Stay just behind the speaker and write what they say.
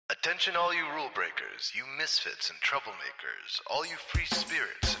Attention all you rule breakers, you misfits and troublemakers, all you free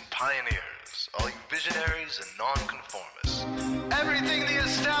spirits and pioneers, all you visionaries and nonconformists. Everything the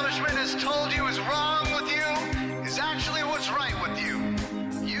establishment has told you is wrong with you is actually what's right with you.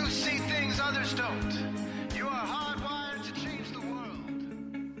 You see things others don't. You are hardwired to change the world.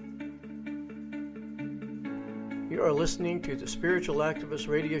 You are listening to the Spiritual Activist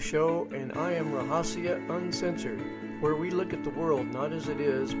Radio Show, and I am Rahasya Uncensored, where we look at the world not as it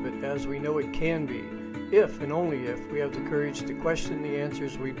is, but as we know it can be, if and only if we have the courage to question the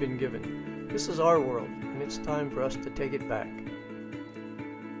answers we've been given. This is our world, and it's time for us to take it back.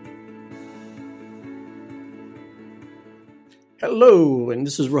 Hello, and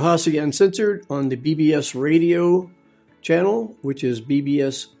this is Rahasya Uncensored on the BBS Radio channel, which is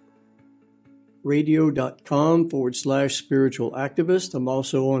bbsradio.com/spiritual activist. I'm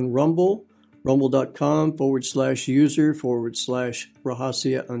also on Rumble.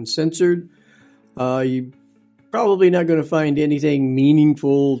 rumble.com/user/Rahasya Uncensored. You're probably not going to find anything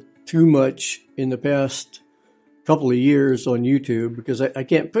meaningful too much in the past couple of years on YouTube because I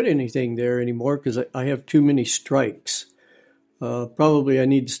can't put anything there anymore because I have too many strikes. Probably I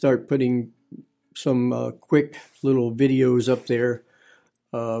need to start putting some quick little videos up there,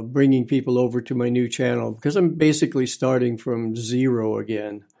 bringing people over to my new channel because I'm basically starting from zero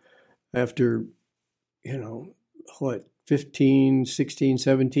again. After, 15, 16,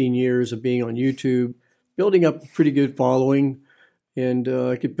 17 years of being on YouTube, building up a pretty good following, and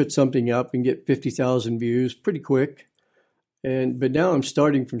I could put something up and get 50,000 views pretty quick. But now I'm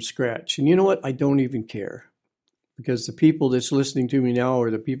starting from scratch. And you know what? I don't even care. Because the people that's listening to me now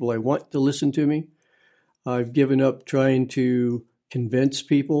are the people I want to listen to me. I've given up trying to convince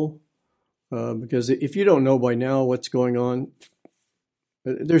people. Because if you don't know by now what's going on,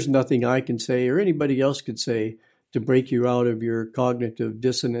 there's nothing I can say or anybody else could say to break you out of your cognitive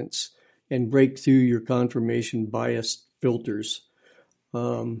dissonance and break through your confirmation bias filters.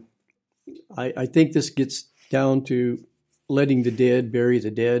 I think this gets down to letting the dead bury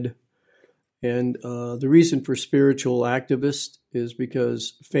the dead. And the reason for spiritual activists is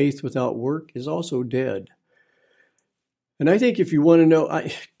because faith without work is also dead. And I think if you want to know,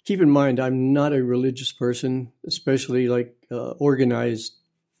 keep in mind, I'm not a religious person, especially like organized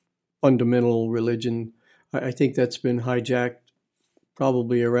fundamental religion. I think that's been hijacked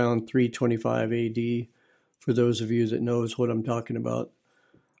probably around 325 AD, for those of you that knows what I'm talking about.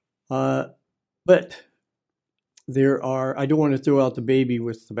 But I don't want to throw out the baby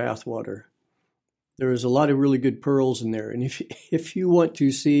with the bathwater. There is a lot of really good pearls in there. And if you want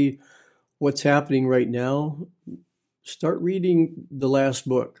to see what's happening right now, start reading the last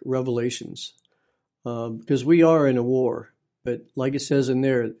book, Revelations, because we are in a war. But like it says in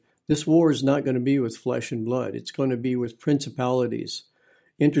there, this war is not going to be with flesh and blood. It's going to be with principalities,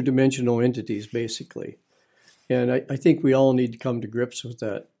 interdimensional entities, basically. And I think we all need to come to grips with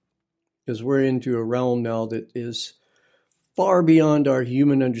that because we're into a realm now that is far beyond our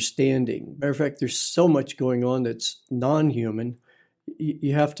human understanding. Matter of fact, there's so much going on that's non-human.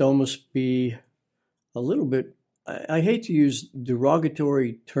 You have to almost be a little bit, I hate to use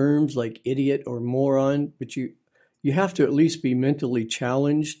derogatory terms like idiot or moron, but you have to at least be mentally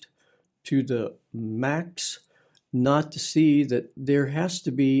challenged to the max not to see that there has to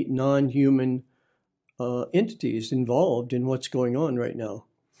be non-human entities involved in what's going on right now.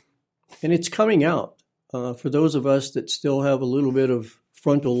 And it's coming out. For those of us that still have a little bit of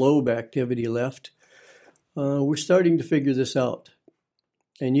frontal lobe activity left, we're starting to figure this out.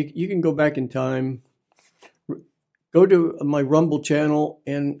 And you can go back in time, go to my Rumble channel,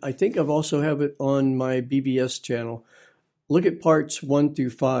 and I think I've also have it on my BBS channel. Look at parts 1 through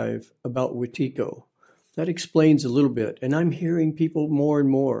 5 about Wetiko. That explains a little bit. And I'm hearing people more and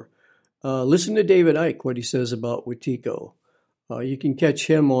more. Listen to David Icke, what he says about Wetiko. You can catch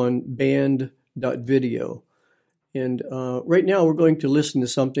him on band.video. And right now we're going to listen to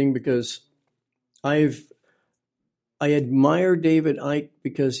something because I admire David Icke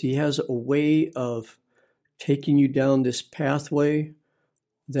because he has a way of taking you down this pathway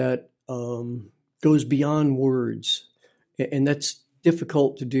that goes beyond words. And that's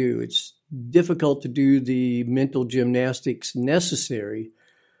difficult to do. It's difficult to do the mental gymnastics necessary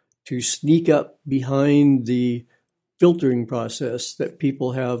to sneak up behind the filtering process that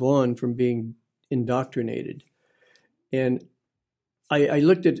people have on from being indoctrinated. And I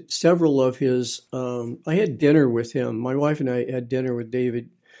looked at several of his, I had dinner with him. My wife and I had dinner with David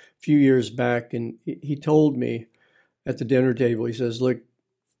a few years back, and he told me at the dinner table, he says, look,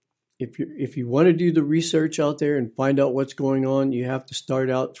 if you want to do the research out there and find out what's going on, you have to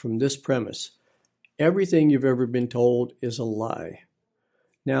start out from this premise. Everything you've ever been told is a lie.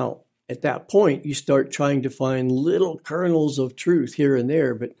 Now, at that point, you start trying to find little kernels of truth here and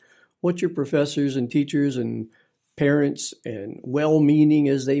there, but what your professors and teachers and parents, and well-meaning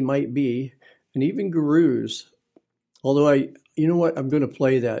as they might be, and even gurus, although you know what, I'm going to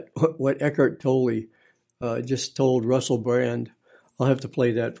play that, what Eckhart Tolle just told Russell Brand. I'll have to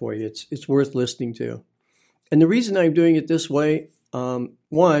play that for you. It's worth listening to. And the reason I'm doing it this way,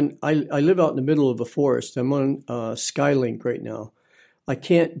 one, I live out in the middle of a forest. I'm on Skylink right now. I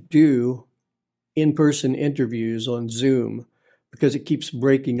can't do in-person interviews on Zoom because it keeps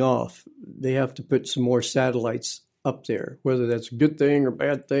breaking off. They have to put some more satellites up there. Whether that's a good thing or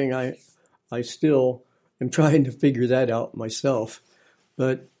bad thing, I still am trying to figure that out myself.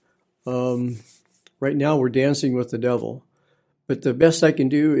 But right now we're dancing with the devil. But the best I can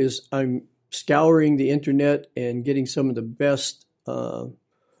do is I'm scouring the internet and getting some of the best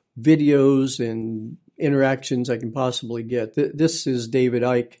videos and interactions I can possibly get. This is David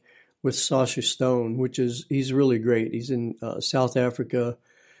Icke with Sacha Stone, he's really great. He's in South Africa,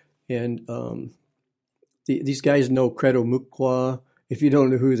 and these guys know Credo Mutwa. If you don't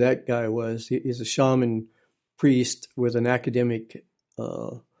know who that guy was, he's a shaman priest with an academic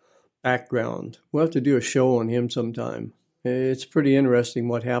background. We'll have to do a show on him sometime. It's pretty interesting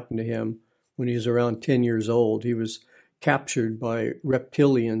what happened to him when he was around 10 years old. He was captured by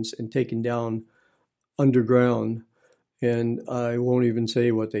reptilians and taken down underground, and I won't even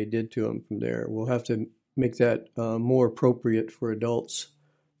say what they did to him from there. We'll have to make that more appropriate for adults.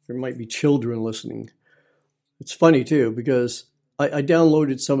 There might be children listening. It's funny too, because I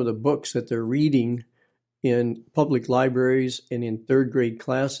downloaded some of the books that they're reading in public libraries and in third grade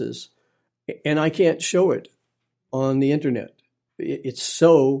classes, and I can't show it on the internet. It's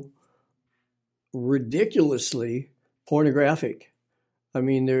so ridiculously pornographic. I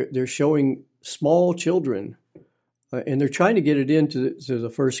mean, they're showing small children, and they're trying to get it into the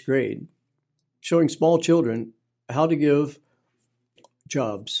first grade, showing small children how to give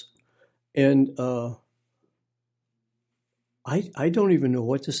jobs. And I don't even know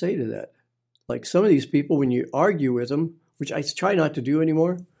what to say to that. Like some of these people, when you argue with them, which I try not to do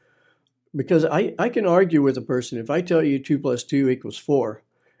anymore, because I can argue with a person. If I tell you 2 + 2 = 4,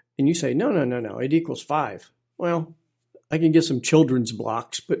 and you say, no, it equals 5. Well, I can get some children's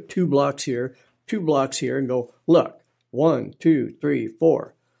blocks, put 2 blocks here, 2 blocks here, and go, look, 1, 2, 3,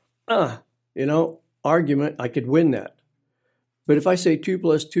 4. Argument, I could win that. But if I say 2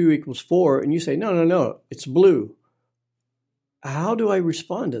 + 2 = 4, and you say, no, it's blue, how do I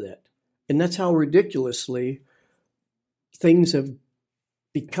respond to that? And that's how ridiculously things have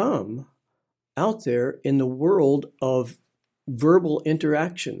become out there in the world of verbal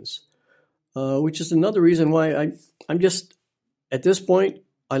interactions, which is another reason why I'm just, at this point,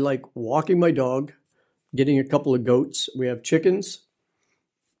 I like walking my dog, getting a couple of goats. We have chickens.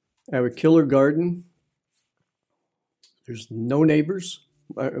 I have a killer garden. There's no neighbors.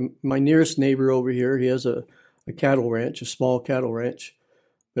 My nearest neighbor over here, he has a cattle ranch, a small cattle ranch.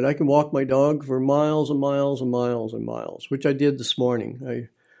 But I can walk my dog for miles and miles and miles and miles, which I did this morning.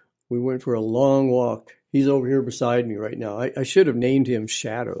 We went for a long walk. He's over here beside me right now. I should have named him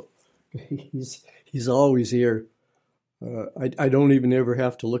Shadow. He's always here. I don't even ever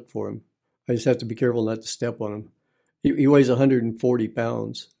have to look for him. I just have to be careful not to step on him. He weighs 140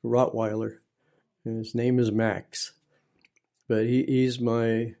 pounds, a Rottweiler, and his name is Max. But he's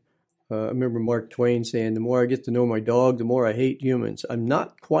my, I remember Mark Twain saying, the more I get to know my dog, the more I hate humans. I'm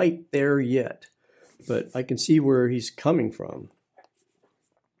not quite there yet, but I can see where he's coming from.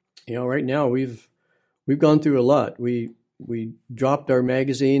 Right now we've gone through a lot. We dropped our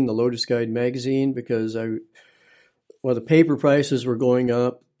magazine, the Lotus Guide magazine, because the paper prices were going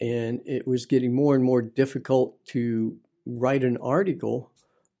up, and it was getting more and more difficult to write an article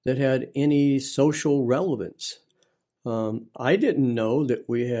that had any social relevance. I didn't know that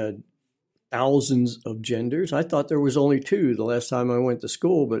we had thousands of genders. I thought there was only 2 the last time I went to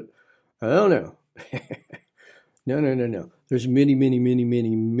school, but I don't know. No. There's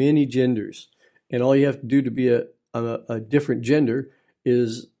many genders. And all you have to do to be a different gender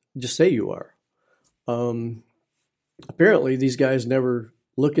is just say you are. Apparently, these guys never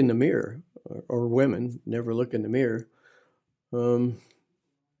look in the mirror, or women never look in the mirror.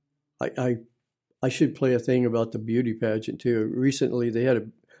 I should play a thing about the beauty pageant too. Recently, they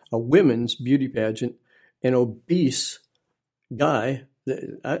had a women's beauty pageant. An obese guy,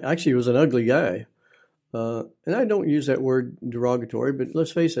 actually was an ugly guy. And I don't use that word derogatory, but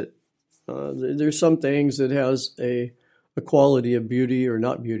let's face it, there's some things that has a quality of beauty or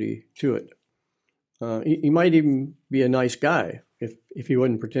not beauty to it. He might even be a nice guy if he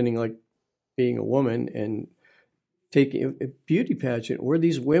wasn't pretending like being a woman and taking a beauty pageant where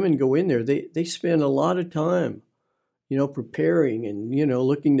these women go in there. They spend a lot of time, preparing and,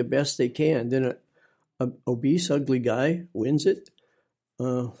 looking the best they can. Then a obese, ugly guy wins it.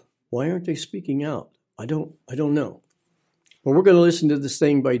 Why aren't they speaking out? I don't know. But we're going to listen to this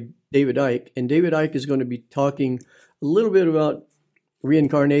thing by David Icke, and David Icke is going to be talking a little bit about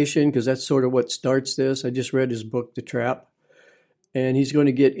reincarnation, because that's sort of what starts this. I just read his book, The Trap, and he's going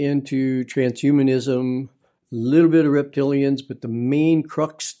to get into transhumanism, a little bit of reptilians, but the main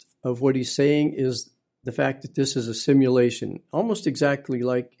crux of what he's saying is the fact that this is a simulation, almost exactly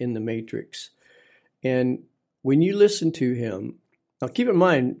like in the Matrix. And when you listen to him, now keep in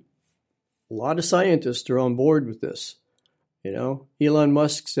mind, a lot of scientists are on board with this. Elon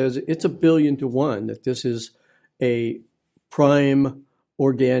Musk says it's 1 billion to 1 that this is a prime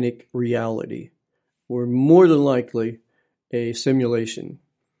organic reality. We're more than likely a simulation.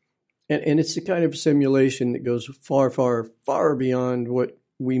 And it's the kind of simulation that goes far, far, far beyond what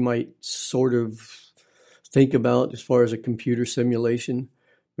we might sort of think about as far as a computer simulation.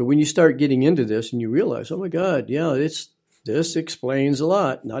 But when you start getting into this and you realize, oh my God, yeah, this explains a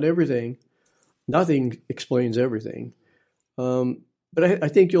lot, not everything. Nothing explains everything. But I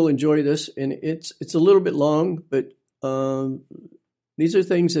think you'll enjoy this, and it's a little bit long, but these are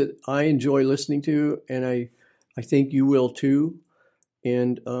things that I enjoy listening to, and I think you will too.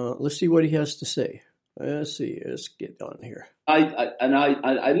 And let's see what he has to say. Let's get on here.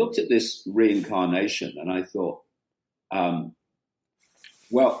 I looked at this reincarnation, and I thought,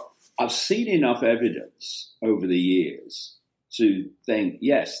 well, I've seen enough evidence over the years to think,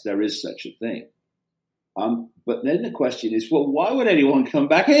 yes, there is such a thing. But then the question is, well, why would anyone come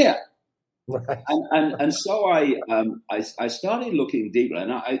back here? Right. And so I started looking deeper,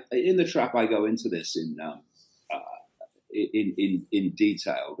 and in The Trap I go into this in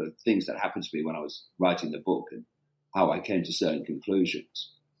detail, the things that happened to me when I was writing the book and how I came to certain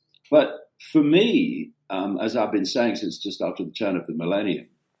conclusions. But for me, as I've been saying since just after the turn of the millennium,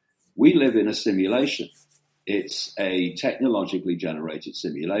 we live in a simulation. It's a technologically generated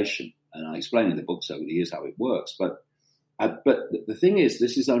simulation. And I explain in the books over the years how it works. But the thing is,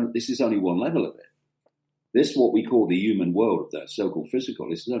 this is only one level of it. This, what we call the human world, the so-called physical,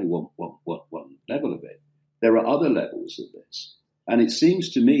 this is only one level of it. There are other levels of this. And it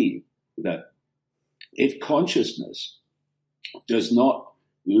seems to me that if consciousness does not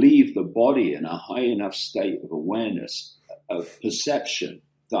leave the body in a high enough state of awareness, of perception,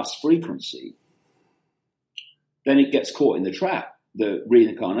 thus frequency, then it gets caught in the trap, the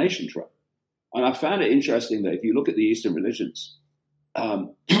reincarnation trap. And I found it interesting that if you look at the Eastern religions,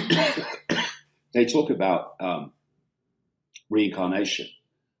 they talk about reincarnation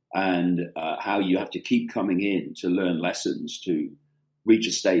and how you have to keep coming in to learn lessons, to reach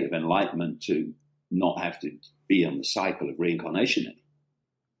a state of enlightenment, to not have to be on the cycle of reincarnation anymore.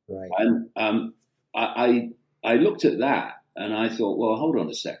 Right. And I looked at that and I thought, well, hold on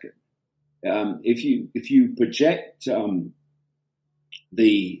a second. If you project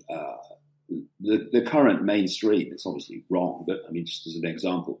the current mainstream, it's obviously wrong, but I mean, just as an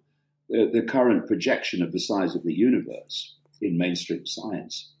example, the current projection of the size of the universe in mainstream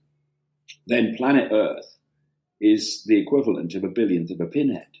science, then planet Earth is the equivalent of 1/1000th of a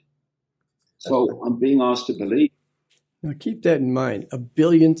pinhead. So I'm being asked to believe. Now keep that in mind,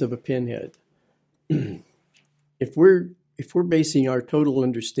 1/1000th of a pinhead. If we're basing our total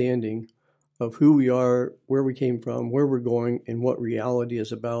understanding of who we are, where we came from, where we're going, and what reality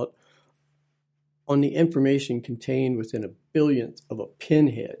is about on the information contained within 1/1000th of a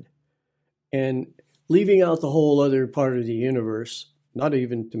pinhead, and leaving out the whole other part of the universe, not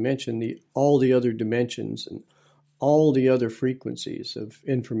even to mention all the other dimensions and all the other frequencies of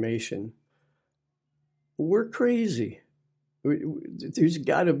information, we're crazy. There's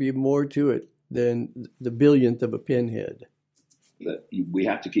got to be more to it than the 1/1000th of a pinhead. That we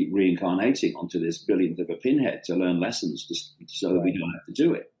have to keep reincarnating onto this 1/1000th of a pinhead to learn lessons so that we don't have to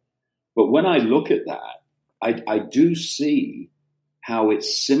do it. But when I look at that, I do see how it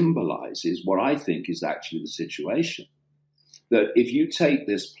symbolizes what I think is actually the situation. That if you take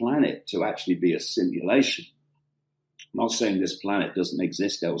this planet to actually be a simulation, I'm not saying this planet doesn't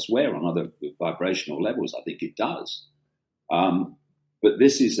exist elsewhere on other vibrational levels. I think it does. But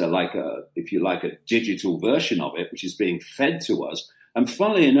this is if you like, a digital version of it, which is being fed to us. And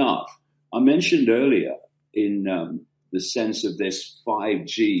funnily enough, I mentioned earlier in the sense of this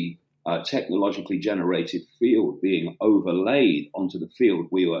 5G technologically generated field being overlaid onto the field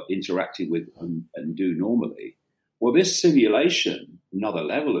we were interacting with and do normally. Well, this simulation, another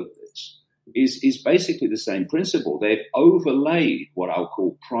level of this, is basically the same principle. They've overlaid what I'll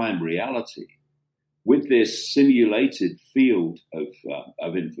call prime reality with this simulated field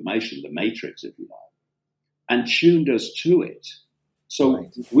of information, the matrix, if you like, and tuned us to it. So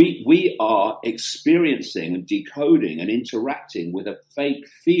right. we are experiencing and decoding and interacting with a fake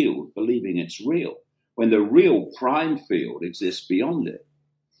field, believing it's real, when the real prime field exists beyond it.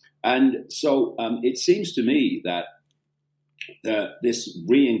 And so it seems to me that this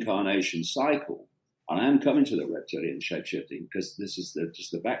reincarnation cycle, and I am coming to the reptilian shapeshifting because this is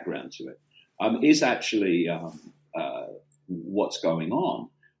just the background to it, is actually what's going on.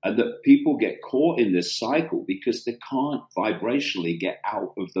 And that people get caught in this cycle because they can't vibrationally get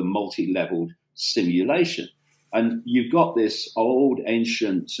out of the multi-leveled simulation. And you've got this old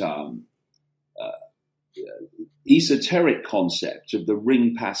ancient esoteric concept of the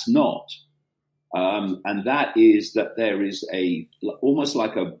ring pass not. And that is that there is almost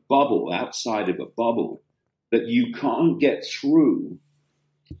like a bubble outside of a bubble that you can't get through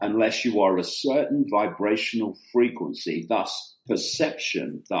unless you are a certain vibrational frequency, thus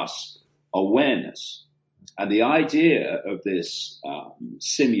perception, thus awareness. And the idea of this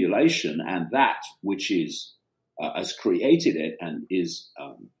simulation and that which has created it and is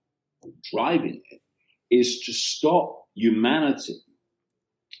driving it is to stop humanity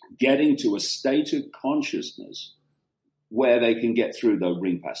getting to a state of consciousness where they can get through the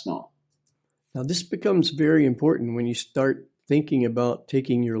ring pass not. Now, this becomes very important when you start thinking about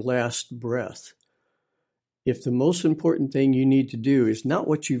taking your last breath. If the most important thing you need to do is not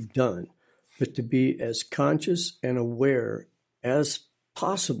what you've done, but to be as conscious and aware as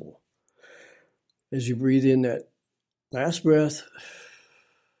possible as you breathe in that last breath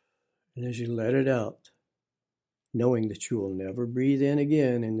and as you let it out, knowing that you will never breathe in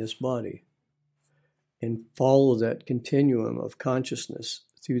again in this body, and follow that continuum of consciousness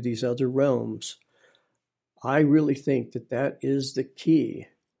through these other realms. I really think that that is the key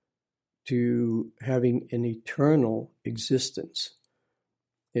to having an eternal existence,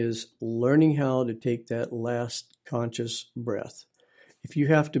 is learning how to take that last conscious breath. If you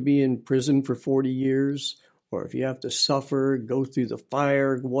have to be in prison for 40 years, or if you have to suffer, go through the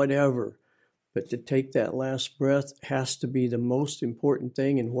fire, whatever, but to take that last breath has to be the most important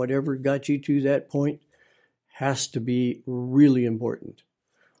thing, and whatever got you to that point has to be really important.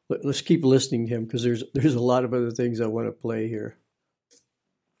 Let's keep listening to him because there's a lot of other things I want to play here.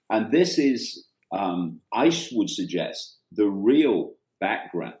 And this is, I would suggest, the real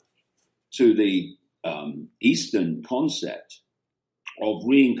background to the Eastern concept of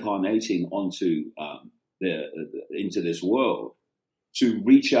reincarnating into this world to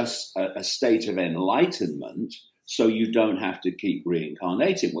reach us a state of enlightenment so you don't have to keep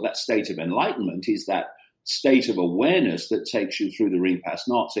reincarnating. Well, that state of enlightenment is that state of awareness that takes you through the ring pass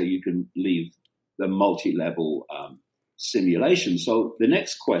not so you can leave the multi-level simulation. So the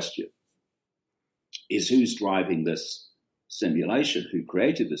next question is, who's driving this simulation? Who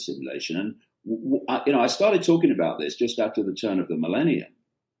created the simulation? And I started talking about this just after the turn of the millennium.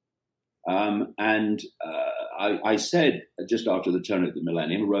 I said just after the turn of the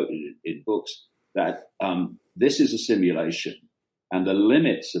millennium, I wrote it in books, that this is a simulation, and the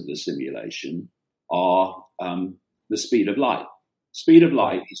limits of the simulation are the speed of light. Speed of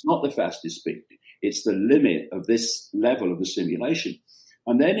light is not the fastest speed. It's the limit of this level of the simulation.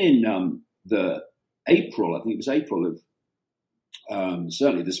 And then in I think it was April of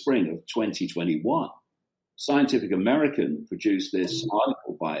certainly the spring of 2021, Scientific American produced this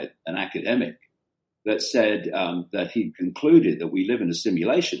article by an academic that said that he concluded that we live in a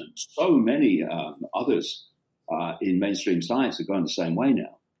simulation, and so many others in mainstream science are going the same way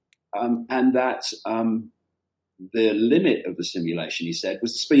now. And that the limit of the simulation, he said,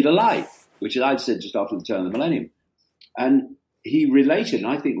 was the speed of light, which I'd said just after the turn of the millennium. And he related, and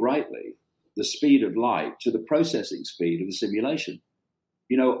I think rightly, the speed of light to the processing speed of the simulation.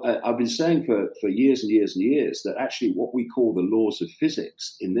 You know, I've been saying for years and years and years that actually what we call the laws of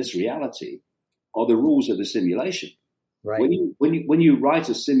physics in this reality are the rules of the simulation. Right. When you write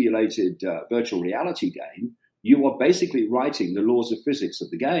a simulated virtual reality game, you are basically writing the laws of physics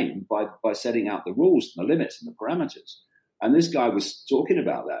of the game by setting out the rules and the limits and the parameters. And this guy was talking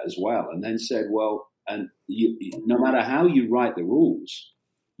about that as well, and then said, well, and no matter how you write the rules,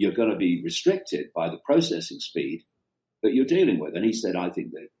 you're going to be restricted by the processing speed that you're dealing with. And he said, I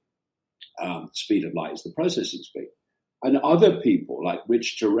think that speed of light is the processing speed. And other people like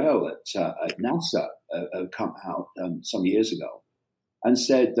Rich Terrell at NASA have come out some years ago and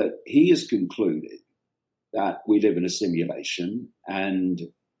said that he has concluded that we live in a simulation and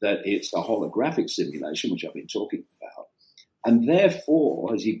that it's a holographic simulation, which I've been talking about. And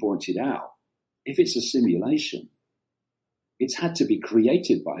therefore, as he pointed out, if it's a simulation, It's had to be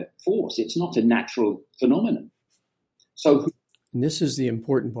created by force. It's not a natural phenomenon. So, and this is the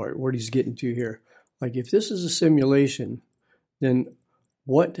important part, what he's getting to here. Like, if this is a simulation, then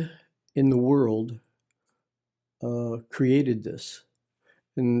what in the world created this?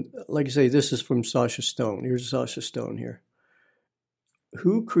 And like I say, this is from Sasha Stone. Here's Sasha Stone here.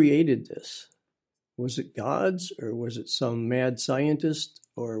 Who created this? Was it gods, or was it some mad scientist,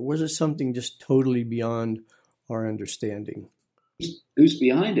 or was it something just totally beyond our understanding? Who's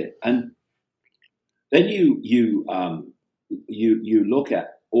behind it? And then you look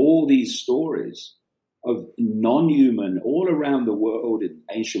at all these stories of non-human all around the world, in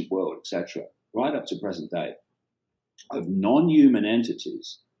ancient world, etc., right up to present day, of non-human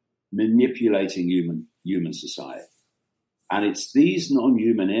entities manipulating human society. And it's these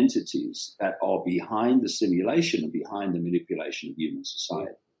non-human entities that are behind the simulation and behind the manipulation of human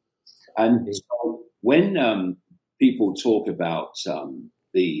society. And so when people talk about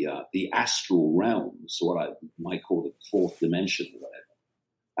the astral realms, or what I might call the fourth dimension or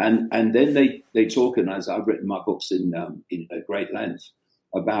whatever, and then they talk, and as I've written my books in a great length,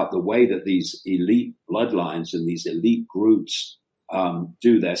 about the way that these elite bloodlines and these elite groups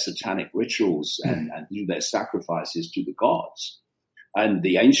do their satanic rituals and do their sacrifices to the gods. And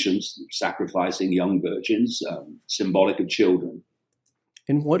the ancients sacrificing young virgins, symbolic of children.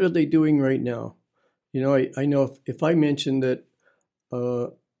 And what are they doing right now? You know, I know if I mention that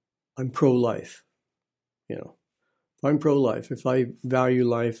I'm pro-life, you know, if I'm pro-life, if I value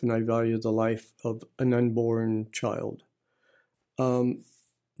life and I value the life of an unborn child,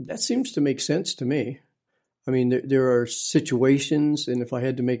 that seems to make sense to me. I mean, there are situations, and if I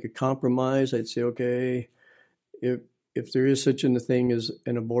had to make a compromise, I'd say, okay, if there is such a thing as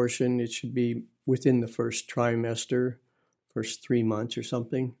an abortion, it should be within the first trimester, first 3 months or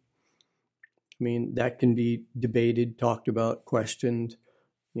something. I mean, that can be debated, talked about, questioned.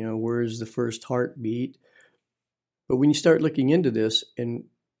 You know, where is the first heartbeat? But when you start looking into this, and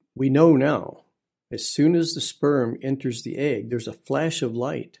we know now, as soon as the sperm enters the egg, there's a flash of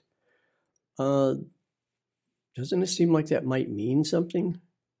light. Doesn't it seem like that might mean something?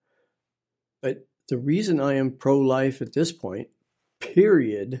 But the reason I am pro-life at this point,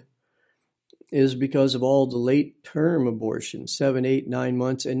 period, is because of all the late-term abortions, 7, 8, 9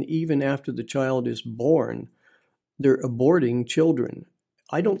 months, and even after the child is born, they're aborting children.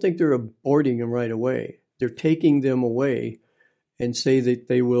 I don't think they're aborting them right away. They're taking them away and say that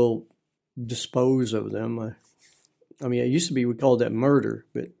they will dispose of them. I mean, it used to be, we called that murder,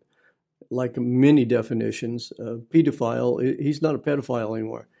 but like many definitions, pedophile, he's not a pedophile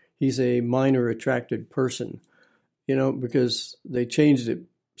anymore. He's a minor attracted person, you know, because they changed it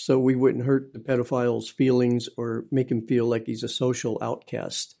so we wouldn't hurt the pedophile's feelings or make him feel like he's a social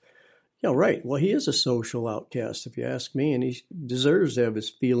outcast. Yeah, right. Well, he is a social outcast, if you ask me, and he deserves to have his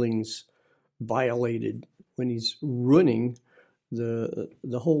feelings violated when he's ruining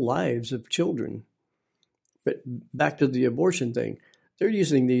the whole lives of children. But back to the abortion thing, they're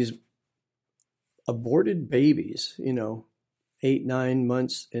using these aborted babies, you know, 8, 9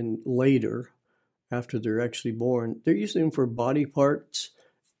 months and later, after they're actually born, they're using them for body parts.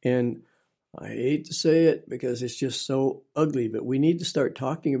 And I hate to say it because it's just so ugly, but we need to start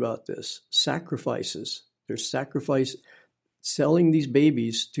talking about this. Sacrifices. There's sacrifice, selling these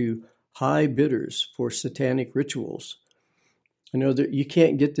babies to high bidders for satanic rituals. I know that you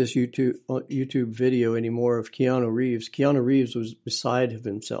can't get this YouTube video anymore of Keanu Reeves. Keanu Reeves was beside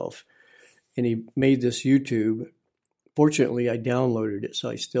himself, and he made this YouTube. Fortunately, I downloaded it, so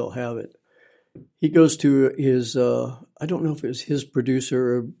I still have it. He goes to his, I don't know if it was his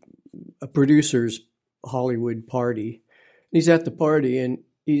producer or a producer's Hollywood party. And he's at the party, and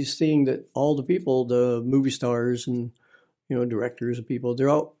he's seeing that all the people, the movie stars and, you know, directors and people, they're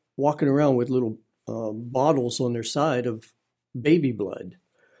out walking around with little bottles on their side of baby blood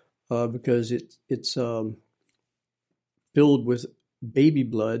because it's filled with baby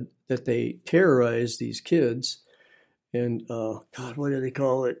blood that they terrorize these kids. And God, what do they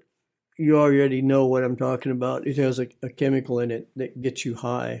call it? You already know what I'm talking about. It has a chemical in it that gets you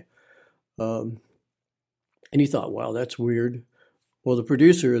high. And he thought, wow, that's weird. Well, the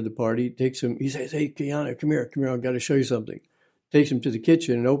producer of the party takes him, he says, hey, Keanu, come here, I've got to show you something. Takes him to the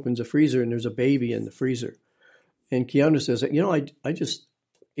kitchen and opens a freezer, and there's a baby in the freezer. And Keanu says, you know, I just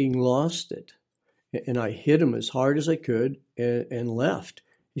lost it. And I hit him as hard as I could and left.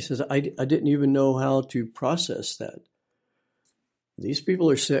 He says, I didn't even know how to process that. These people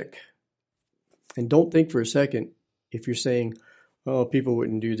are sick. And don't think for a second, if you're saying, oh, people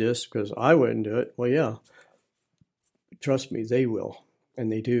wouldn't do this because I wouldn't do it. Well, yeah, trust me, they will.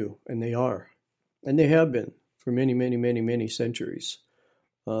 And they do. And they are. And they have been for many, many, many, many centuries.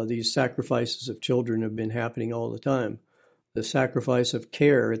 These sacrifices of children have been happening all the time. The sacrifice of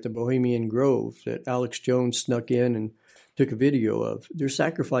Care at the Bohemian Grove that Alex Jones snuck in and took a video of. They're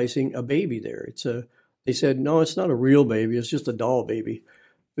sacrificing a baby there. They said, no, it's not a real baby. It's just a doll baby.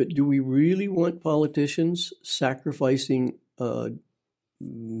 But do we really want politicians sacrificing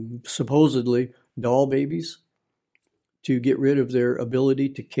supposedly doll babies to get rid of their ability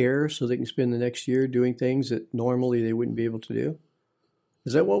to care so they can spend the next year doing things that normally they wouldn't be able to do?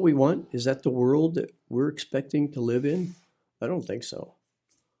 Is that what we want? Is that the world that we're expecting to live in? I don't think so.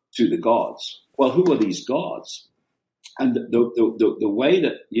 To the gods. Well, who are these gods? And the way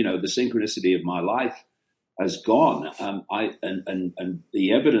that, the synchronicity of my life has gone, and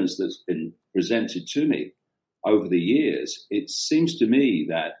the evidence that's been presented to me over the years, it seems to me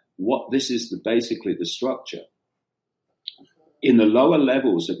that this is basically the structure. In the lower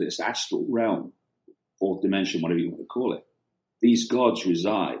levels of this astral realm, fourth dimension, whatever you want to call it, these gods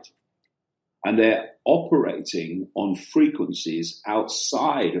reside. And they're operating on frequencies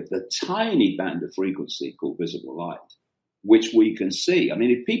outside of the tiny band of frequency called visible light, which we can see. I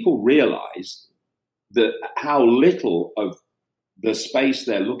mean, if people realize that how little of the space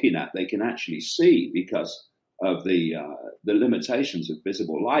they're looking at they can actually see because of the limitations of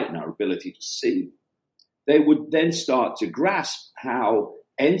visible light and our ability to see, they would then start to grasp how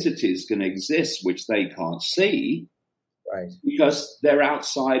entities can exist which they can't see. Right. Because they're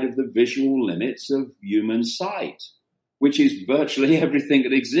outside of the visual limits of human sight, which is virtually everything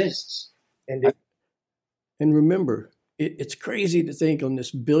that exists. And remember, it's crazy to think on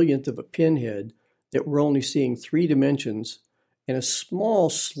this billionth of a pinhead that we're only seeing 3 dimensions and a small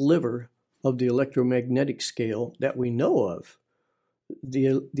sliver of the electromagnetic scale that we know of.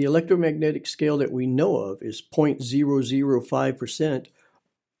 The electromagnetic scale that we know of is 0.005%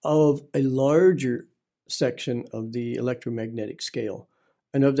 of a larger section of the electromagnetic scale.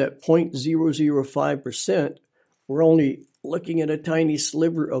 And of that 0.005%, we're only looking at a tiny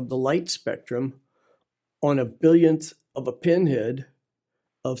sliver of the light spectrum on a billionth of a pinhead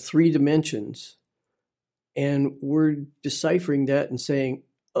of 3 dimensions. And we're deciphering that and saying,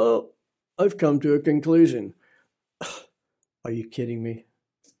 oh, I've come to a conclusion. Are you kidding me?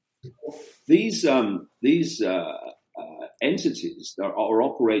 These entities that are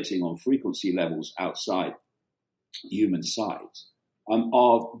operating on frequency levels outside human sight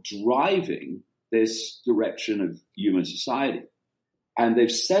are driving this direction of human society. And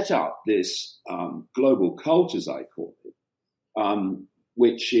they've set up this global cult, as I call it,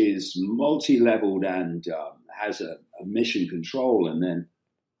 which is multi-leveled and has a mission control and then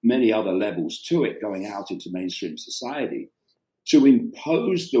many other levels to it going out into mainstream society to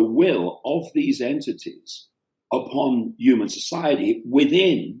impose the will of these entities upon human society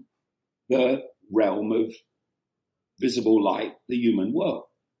within the realm of visible light, the human world.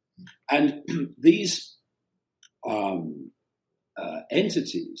 And these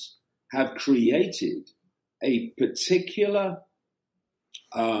entities have created a particular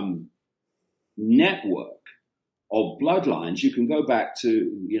network of bloodlines. You can go back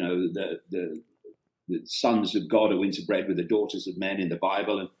to, the sons of God who interbred with the daughters of men in the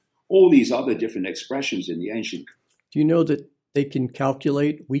Bible and all these other different expressions in the ancient. Do you know that we can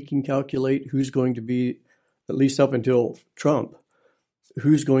calculate who's going to be, at least up until Trump,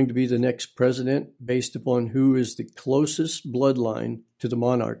 who's going to be the next president based upon who is the closest bloodline to the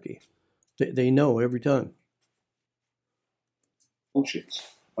monarchy? They know every time.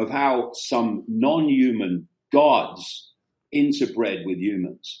 Of how some non-human gods interbred with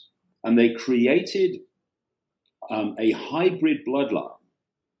humans. And they created a hybrid bloodline,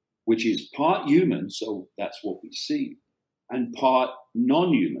 which is part human, so that's what we see, and part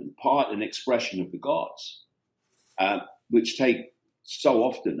non-human, part an expression of the gods, which take so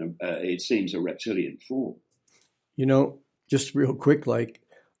often, it seems, a reptilian form. Just real quick, went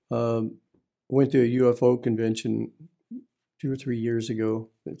to a UFO convention 2 or 3 years ago.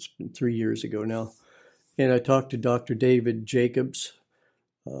 It's been 3 years ago now. And I talked to Dr. David Jacobs.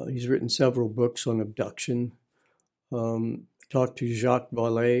 He's written several books on abduction. Talked to Jacques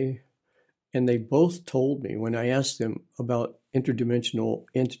Vallée, and they both told me when I asked them about interdimensional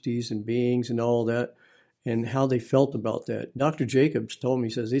entities and beings and all that and how they felt about that. Dr. Jacobs told me,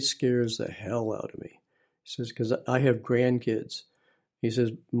 he says, it scares the hell out of me. He says, because I have grandkids. He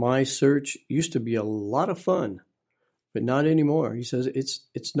says, my search used to be a lot of fun, but not anymore. He says,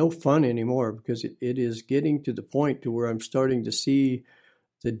 it's no fun anymore because it is getting to the point to where I'm starting to see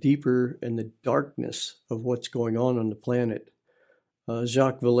the deeper and the darkness of what's going on the planet.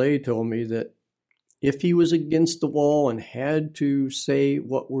 Jacques Vallée told me that if he was against the wall and had to say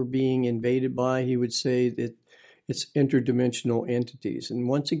what we're being invaded by, he would say that It's interdimensional entities. And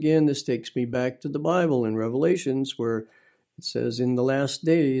once again, this takes me back to the Bible in Revelations, where it says, in the last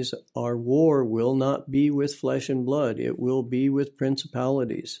days, our war will not be with flesh and blood. It will be with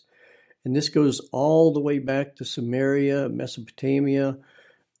principalities. And this goes all the way back to Samaria, Mesopotamia,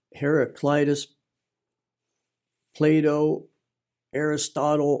 Heraclitus, Plato,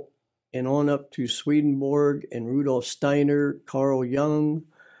 Aristotle, and on up to Swedenborg and Rudolf Steiner, Carl Jung,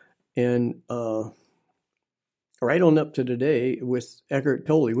 and right on up to today with Eckhart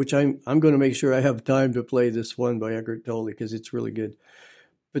Tolle, which I'm going to make sure I have time to play this one by Eckhart Tolle because it's really good.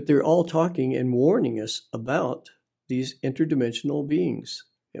 But they're all talking and warning us about these interdimensional beings,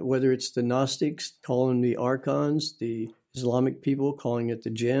 whether it's the Gnostics calling them the archons, the Islamic people calling it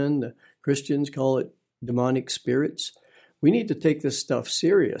the jinn, the Christians call it demonic spirits. We need to take this stuff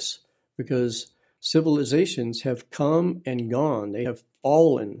serious because civilizations have come and gone. They have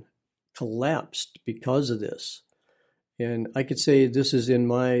fallen, collapsed because of this. And I could say this is in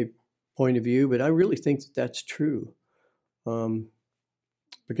my point of view, but I really think that that's true.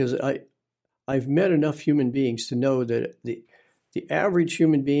 Because I've met enough human beings to know that the average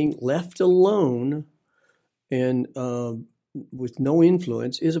human being left alone and with no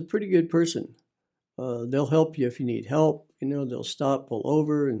influence is a pretty good person. They'll help you if you need help. They'll stop, pull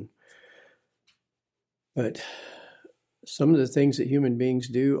over, but some of the things that human beings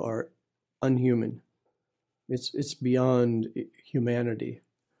do are unhuman. It's beyond humanity.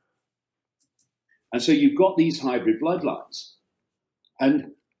 And so you've got these hybrid bloodlines.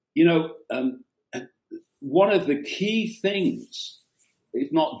 And, one of the key things,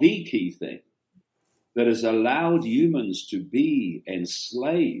 if not the key thing, that has allowed humans to be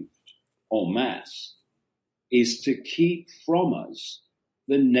enslaved en masse is to keep from us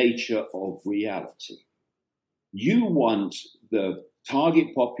the nature of reality. You want the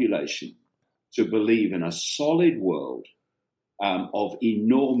target population to believe in a solid world of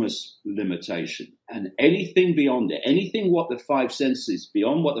enormous limitation, and anything beyond it, anything beyond what the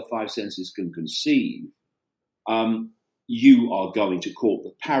five senses can conceive, you are going to call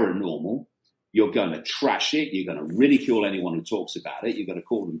the paranormal. You're going to trash it. You're going to ridicule anyone who talks about it. You're going to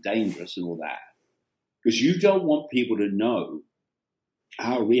call them dangerous and all that, because you don't want people to know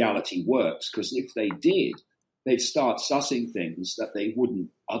how reality works, because if they did, they'd start sussing things that they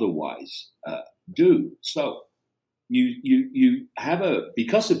wouldn't otherwise do. So you have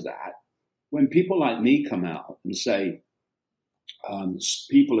because of that, when people like me come out and say,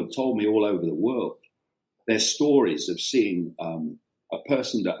 people have told me all over the world their stories of seeing a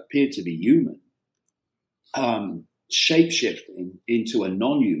person that appeared to be human shape-shifting into a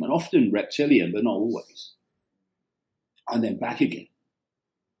non-human, often reptilian, but not always, and then back again.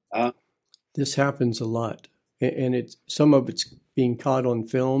 This happens a lot, and some of it's being caught on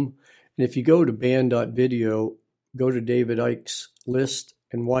film. And if you go to band.video, go to David Icke's list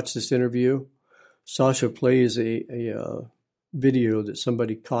and watch this interview. Sasha plays a video that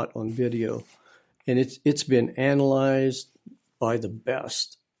somebody caught on video, and it's been analyzed by the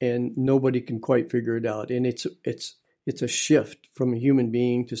best, and nobody can quite figure it out. And it's a shift from a human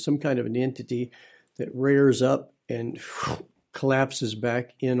being to some kind of an entity that rears up and collapses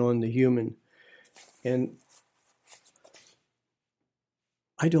back in on the human. And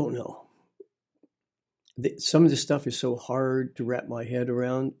I don't know. Some of this stuff is so hard to wrap my head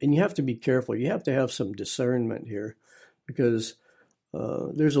around, and you have to be careful. You have to have some discernment here, because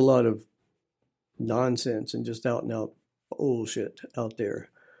there's a lot of nonsense and just out and out bullshit out there.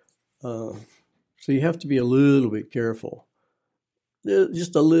 So you have to be a little bit careful.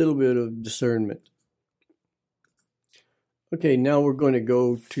 Just a little bit of discernment. Okay, now we're going to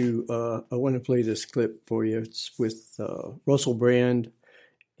go to, I want to play this clip for you. It's with Russell Brand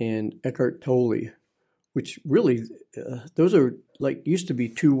and Eckhart Tolle, which really, those are used to be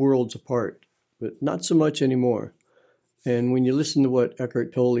two worlds apart, but not so much anymore. And when you listen to what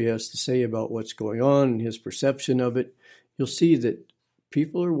Eckhart Tolle has to say about what's going on and his perception of it, you'll see that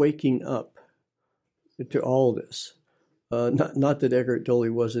people are waking up to all this. Not that Eckhart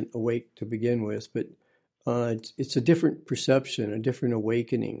Tolle wasn't awake to begin with, but it's a different perception, a different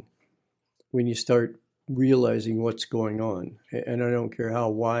awakening when you start realizing what's going on. And I don't care how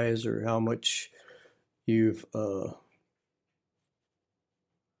wise or how much you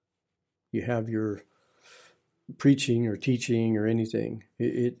have your preaching or teaching or anything.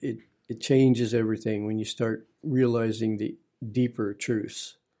 It changes everything when you start realizing the deeper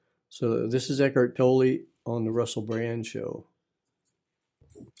truths. So this is Eckhart Tolle on the Russell Brand Show.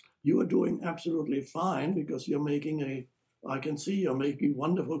 You are doing absolutely fine, because I can see you're making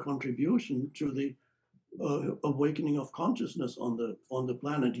wonderful contribution to the awakening of consciousness on the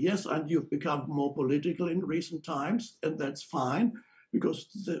planet. Yes, and you've become more political in recent times, and that's fine, because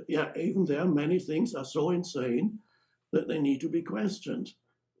even there many things are so insane that they need to be questioned,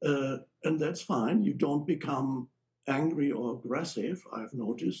 and that's fine. You don't become angry or aggressive, I've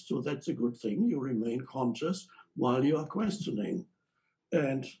noticed, so that's a good thing. You remain conscious while you are questioning,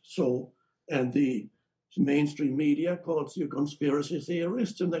 and the mainstream media calls you conspiracy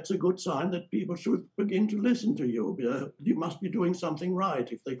theorist, and that's a good sign that people should begin to listen to you. You must be doing something right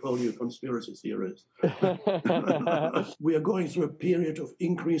if they call you a conspiracy theorist. We are going through a period of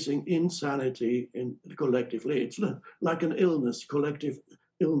increasing insanity collectively. It's like an illness, collective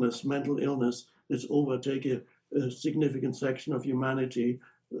illness, mental illness that's overtaking a significant section of humanity.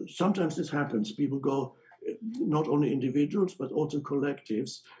 Sometimes this happens. People go, not only individuals, but also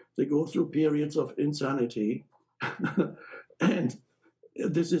collectives, they go through periods of insanity. And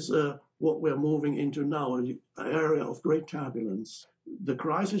this is what we're moving into now, an area of great turbulence. The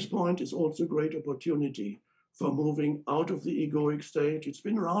crisis point is also a great opportunity for moving out of the egoic state. It's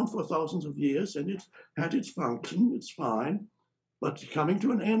been around for thousands of years, and it's had its function, it's fine, but coming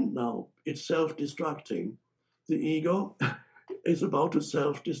to an end now. It's self-destructing. The ego is about to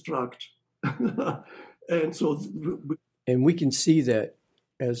self-destruct. And we can see that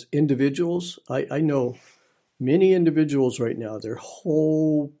as individuals. I know many individuals right now, their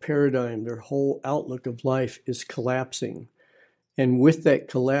whole paradigm, their whole outlook of life is collapsing. And with that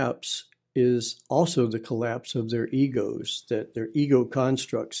collapse is also the collapse of their egos, that their ego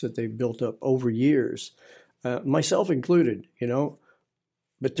constructs that they've built up over years, myself included,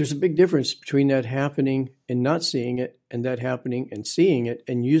 But there's a big difference between that happening and not seeing it, and that happening and seeing it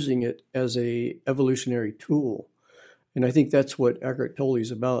and using it as a evolutionary tool. And I think that's what Eckhart Tolle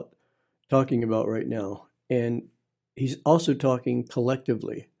is talking about right now. And he's also talking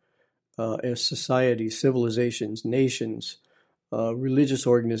collectively as societies, civilizations, nations, religious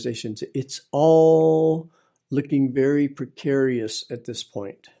organizations. It's all looking very precarious at this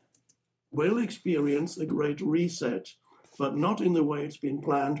point. We'll experience a great reset, but not in the way it's been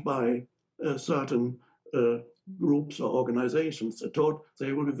planned by certain groups or organizations.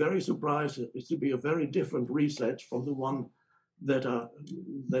 They will be very surprised. It will be a very different reset from the one that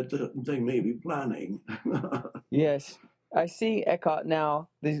they may be planning. Yes, I see, Eckhart, now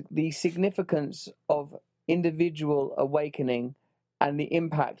the significance of individual awakening and the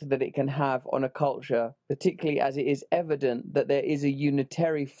impact that it can have on a culture, particularly as it is evident that there is a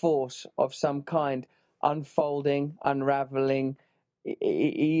unitary force of some kind unfolding, unraveling,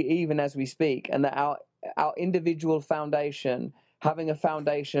 even as we speak, and that our individual foundation, having a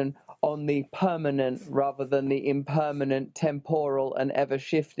foundation on the permanent rather than the impermanent, temporal and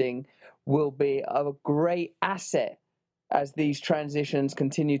ever-shifting, will be a great asset as these transitions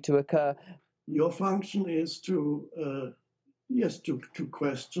continue to occur. Your function is to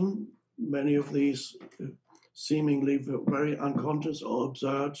question many of these seemingly very unconscious or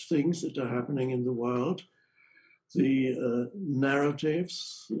absurd things that are happening in the world, the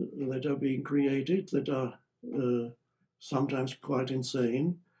narratives that are being created that are sometimes quite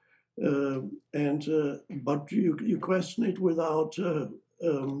insane, but you question it without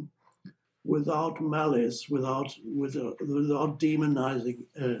malice, without demonizing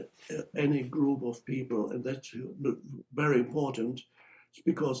any group of people, and that's very important.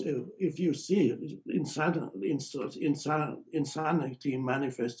 Because if you see insanity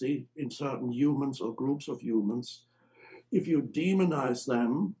manifested in certain humans or groups of humans, if you demonize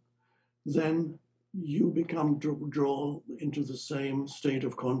them, then you become drawn into the same state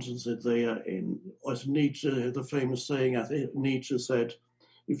of consciousness that they are in. As Nietzsche, the famous saying, I think Nietzsche said,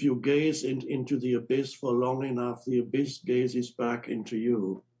 if you gaze into the abyss for long enough, the abyss gazes back into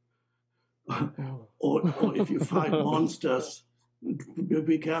you. or if you fight monsters,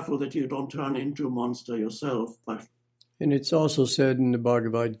 be careful that you don't turn into a monster yourself. And it's also said in the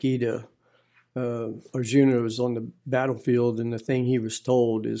Bhagavad Gita, Arjuna was on the battlefield, and the thing he was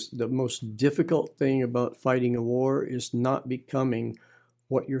told is the most difficult thing about fighting a war is not becoming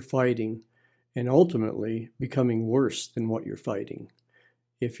what you're fighting, and ultimately becoming worse than what you're fighting.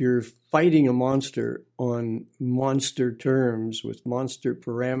 If you're fighting a monster on monster terms with monster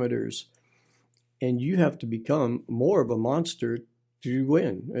parameters, and you have to become more of a monster to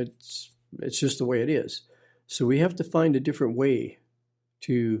win. It's just the way it is. So we have to find a different way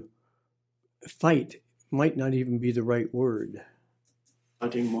to fight. Might not even be the right word.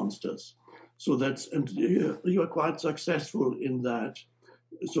 Fighting monsters. And you are quite successful in that.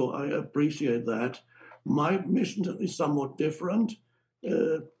 So I appreciate that. My mission is somewhat different.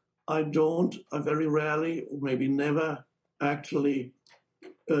 I very rarely, maybe never, actually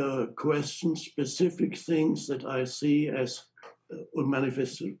question specific things that I see as a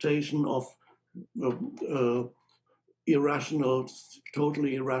manifestation of irrational,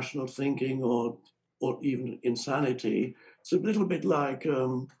 totally irrational thinking or even insanity. It's a little bit like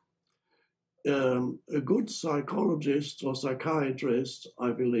a good psychologist or psychiatrist,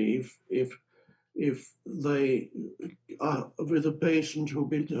 I believe, if they are with a patient who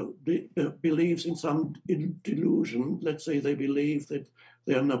believes in some delusion, let's say they believe that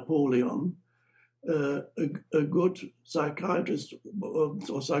they are Napoleon, a good psychiatrist or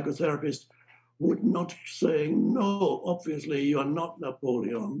psychotherapist would not say, no, obviously you are not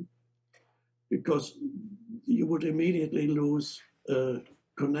Napoleon, because you would immediately lose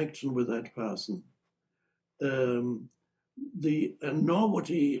connection with that person. Nor would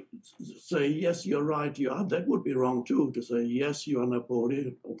he say, yes, you're right, you are. That would be wrong too, to say, yes, you are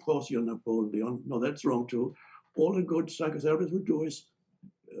Napoleon, of course you're Napoleon. No, that's wrong too. All a good psychotherapist would do is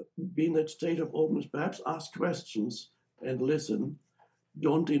be in that state of openness, perhaps ask questions and listen.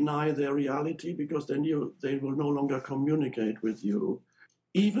 Don't deny their reality, because then they will no longer communicate with you.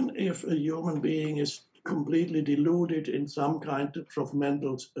 Even if a human being is completely deluded in some kind of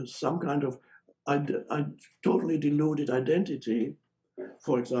mental, some kind of totally deluded identity,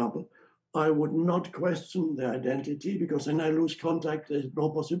 for example, I would not question their identity, because then I lose contact. There's no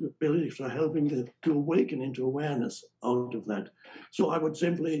possibility for helping them to awaken into awareness out of that. So I would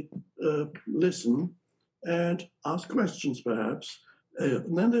simply listen and ask questions, perhaps.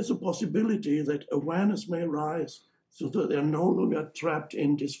 And then there's a possibility that awareness may arise, so that they're no longer trapped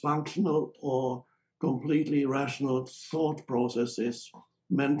in dysfunctional or completely irrational thought processes,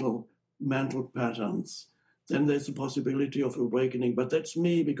 mental patterns. Then there's a possibility of awakening. But that's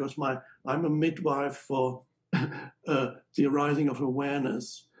me, because I'm a midwife for the arising of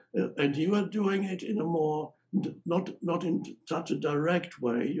awareness. And you are doing it in a more, not in such a direct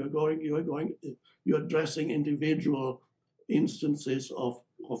way. You're addressing individual instances of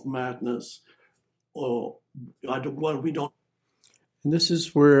madness, or we don't. And this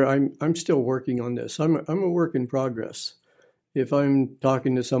is where I'm still working on this. I'm a work in progress. If I'm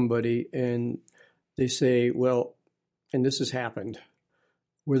talking to somebody and they say, well, and this has happened,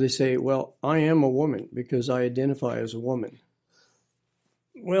 where they say, well, I am a woman because I identify as a woman.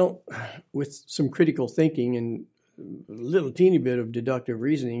 Well, with some critical thinking and a little teeny bit of deductive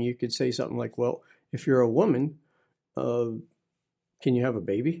reasoning, you could say something like, well, if you're a woman, can you have a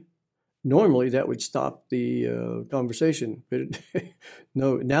baby? Normally that would stop the conversation, but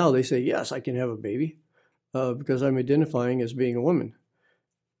no, now they say, yes, I can have a baby because I'm identifying as being a woman.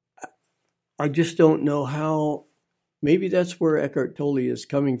 I just don't know how. Maybe that's where Eckhart Tolle is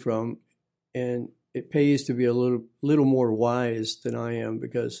coming from, and it pays to be a little more wise than I am,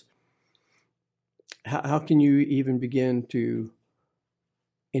 because how can you even begin to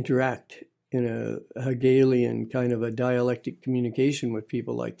interact in a Hegelian kind of a dialectic communication with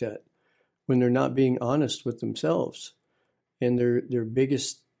people like that when they're not being honest with themselves? And their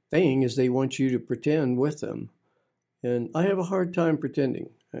biggest thing is they want you to pretend with them. And I have a hard time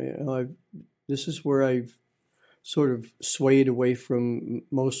pretending. This is where I've sort of swayed away from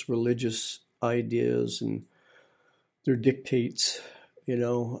most religious ideas and their dictates.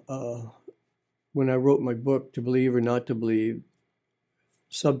 When I wrote my book, To Believe or Not to Believe,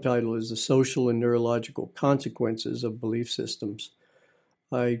 subtitle is The Social and Neurological Consequences of Belief Systems.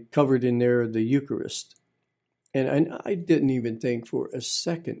 I covered in there the Eucharist. And I didn't even think for a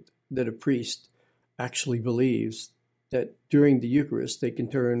second that a priest actually believes that during the Eucharist they can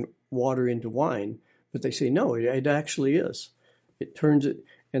turn water into wine. But they say, no, it actually is. It turns it,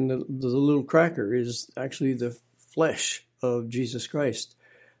 and the little cracker is actually the flesh of Jesus Christ.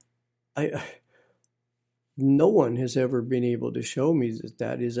 No one has ever been able to show me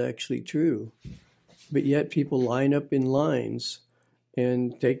that is actually true. But yet people line up in lines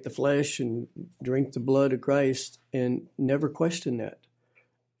and take the flesh and drink the blood of Christ and never question that.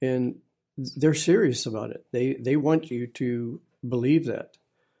 And they're serious about it. They want you to believe that.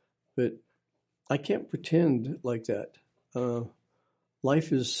 But I can't pretend like that.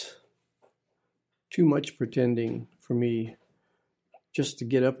 Life is too much pretending for me just to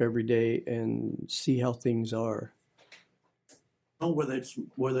get up every day and see how things are. Whether it's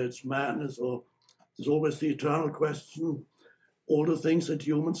madness or there's always the eternal question, all the things that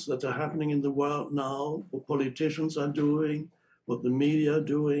humans that are happening in the world now, what politicians are doing, what the media are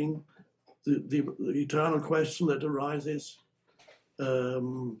doing, the eternal question that arises, are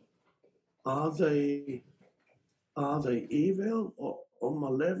they evil or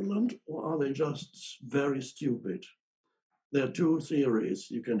malevolent, or are they just very stupid? There are two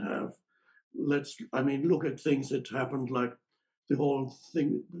theories you can have. Look at things that happened, like the whole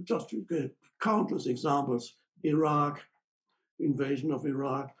thing, just to get countless examples, Iraq, invasion of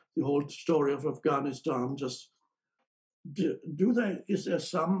Iraq, the whole story of Afghanistan, just is there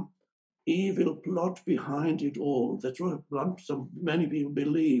some evil plot behind it all? That's what many people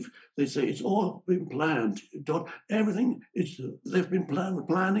believe. They say it's all been planned. Everything they've been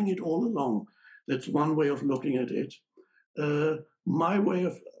planning it all along. That's one way of looking at it. My way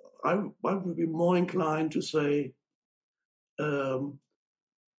of I would be more inclined to say, to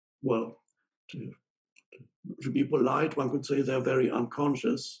be polite, one could say they're very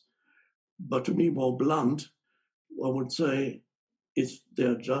unconscious, but to be more blunt, I would say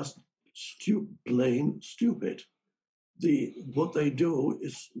they're just plain stupid. What they do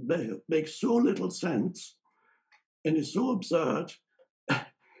makes so little sense and is so absurd.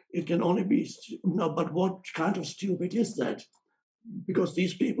 It can only be but what kind of stupid is that? Because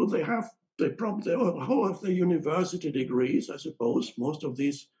these people, they all have their university degrees, I suppose. Most of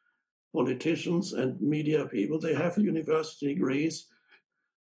these politicians and media people, they have university degrees.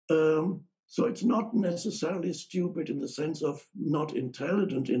 So it's not necessarily stupid in the sense of not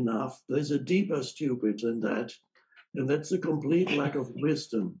intelligent enough. There's a deeper stupid than that, and that's a complete lack of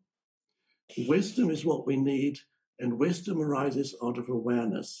wisdom. Wisdom is what we need, and wisdom arises out of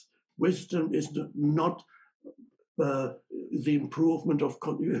awareness. Wisdom is not the improvement of,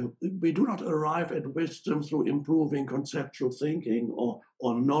 we do not arrive at wisdom through improving conceptual thinking or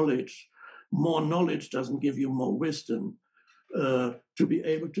knowledge. More knowledge doesn't give you more wisdom. To be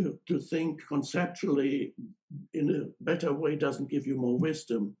able to think conceptually in a better way doesn't give you more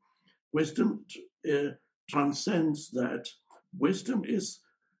wisdom. Wisdom transcends that. Wisdom is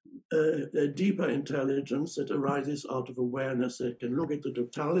a deeper intelligence that arises out of awareness, that can look at the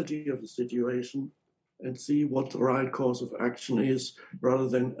totality of the situation and see what the right course of action is, rather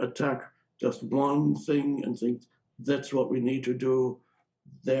than attack just one thing and think that's what we need to do.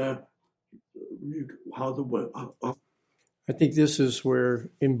 I think this is where,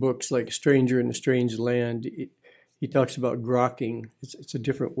 in books like Stranger in a Strange Land, he talks about grokking. It's a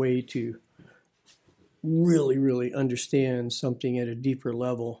different way to really, really understand something at a deeper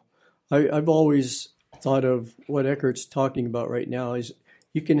level. I've always thought of what Eckhart's talking about right now is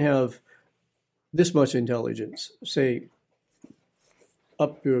you can have this much intelligence, say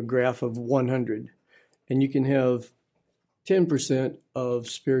up to a graph of 100, and you can have 10% of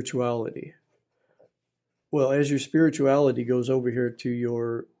spirituality. Well, as your spirituality goes over here to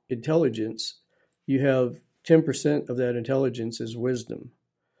your intelligence, you have 10% of that intelligence is wisdom.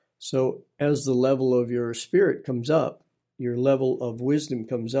 So as the level of your spirit comes up, your level of wisdom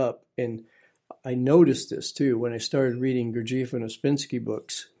comes up. And I noticed this too when I started reading Gurdjieff and Ouspensky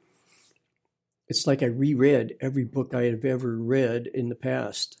books. It's like I reread every book I have ever read in the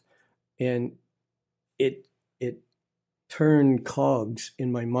past. And it turned cogs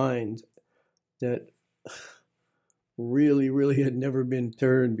in my mind that really, really had never been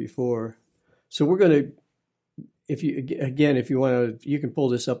turned before. So we're going to, if you want to, you can pull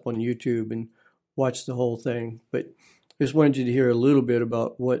this up on YouTube and watch the whole thing. But I just wanted you to hear a little bit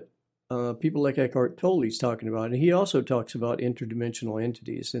about what people like Eckhart Tolle's talking about. And he also talks about interdimensional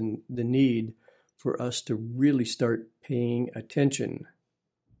entities and the need for us to really start paying attention.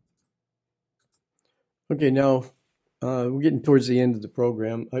 Okay, now we're getting towards the end of the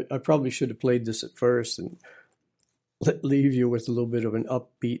program. I probably should have played this at first and leave you with a little bit of an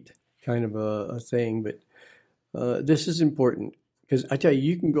upbeat kind of a thing. But this is important because I tell you,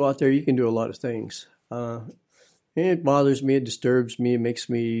 you can go out there, you can do a lot of things. It bothers me, it disturbs me, it makes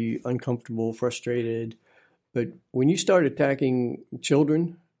me uncomfortable, frustrated. But when you start attacking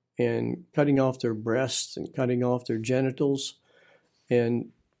children and cutting off their breasts and cutting off their genitals and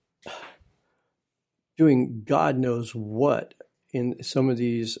doing God knows what in some of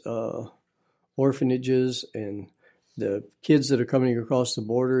these orphanages and the kids that are coming across the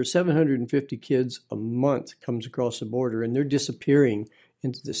border, 750 kids a month comes across the border, and they're disappearing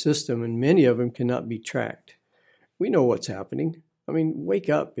into the system, and many of them cannot be tracked. We know what's happening. I mean, wake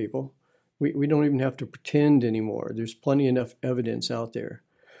up, people. We don't even have to pretend anymore. There's plenty enough evidence out there.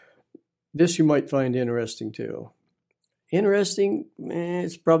 This you might find interesting, too. Interesting?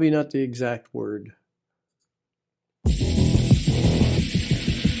 It's probably not the exact word.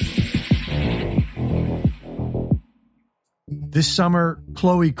 This summer,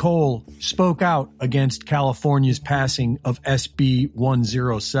 Chloe Cole spoke out against California's passing of SB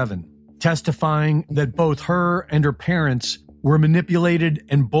 107, testifying that both her and her parents were manipulated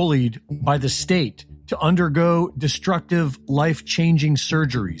and bullied by the state to undergo destructive, life-changing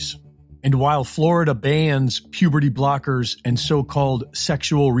surgeries. And while Florida bans puberty blockers and so-called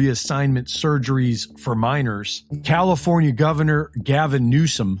sexual reassignment surgeries for minors, California Governor Gavin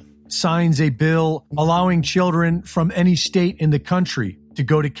Newsom signs a bill allowing children from any state in the country to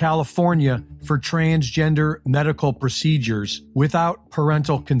go to California for transgender medical procedures without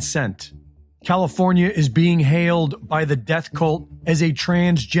parental consent. California is being hailed by the death cult as a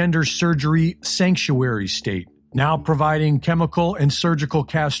transgender surgery sanctuary state, now providing chemical and surgical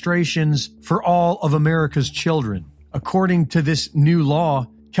castrations for all of America's children. According to this new law,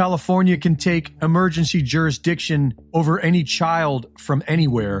 California can take emergency jurisdiction over any child from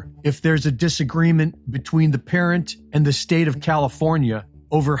anywhere if there's a disagreement between the parent and the state of California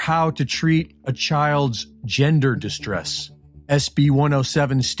over how to treat a child's gender distress. SB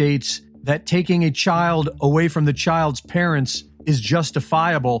 107 states that taking a child away from the child's parents is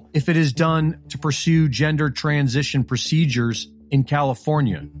justifiable if it is done to pursue gender transition procedures in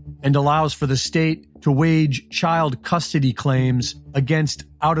California, and allows for the state to wage child custody claims against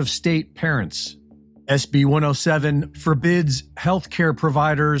out-of-state parents. SB 107 forbids healthcare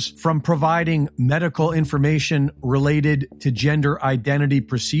providers from providing medical information related to gender identity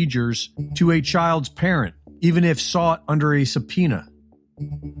procedures to a child's parent, even if sought under a subpoena.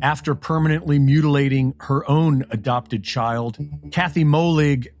 After permanently mutilating her own adopted child, Kathy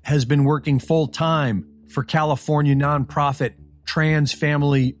Molig has been working full-time for California nonprofit Trans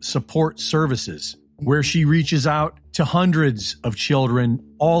Family Support Services, where she reaches out to hundreds of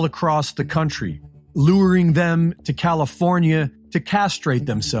children all across the country, luring them to California to castrate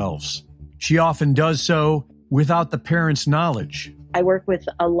themselves. She often does so without the parents' knowledge. I work with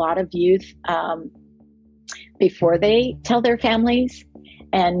a lot of youth before they tell their families,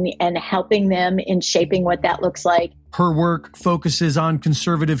 and helping them in shaping what that looks like. Her work focuses on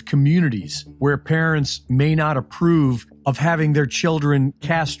conservative communities where parents may not approve of having their children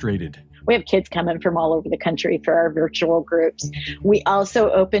castrated. We have kids coming from all over the country for our virtual groups. We also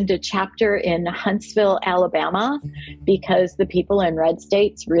opened a chapter in Huntsville, Alabama, because the people in red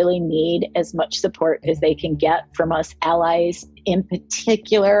states really need as much support as they can get from us allies, in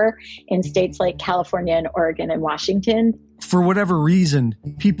particular in states like California and Oregon and Washington. For whatever reason,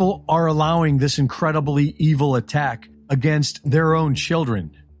 people are allowing this incredibly evil attack against their own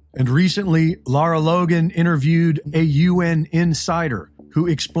children. And recently, Lara Logan interviewed a UN insider who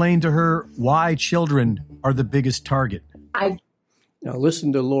explained to her why children are the biggest target. Now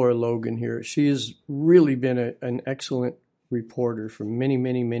listen to Lara Logan here. She has really been an excellent reporter for many,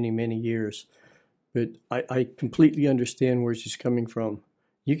 many, many, many years. But I completely understand where she's coming from.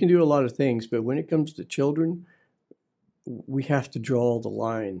 You can do a lot of things, but when it comes to children, we have to draw the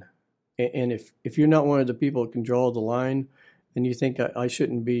line. And if you're not one of the people that can draw the line, and you think I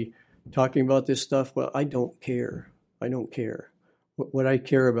shouldn't be talking about this stuff, well, I don't care. I don't care. What I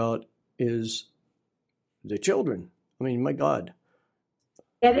care about is the children. I mean, my God.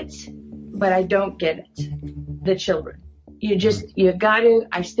 Get it, but I don't get it. The children. You got to,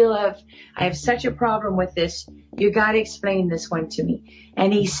 I have such a problem with this. You got to explain this one to me.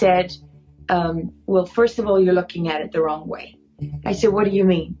 And he said, well, first of all, you're looking at it the wrong way. I said, what do you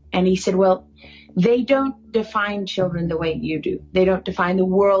mean? And he said, well, they don't define children the way you do. They don't define the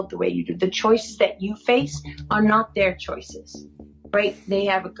world the way you do. The choices that you face are not their choices, right? They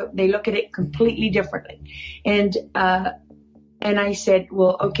look at it completely differently. And I said,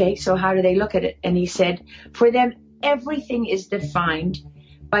 well, okay, so how do they look at it? And he said, for them, everything is defined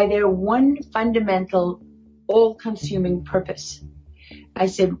by their one fundamental, all-consuming purpose. I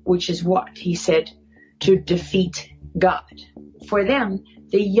said, which is what? He said, to defeat God. For them,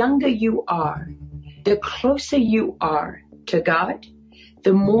 the younger you are, the closer you are to God,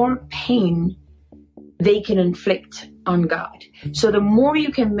 the more pain they can inflict on God. So the more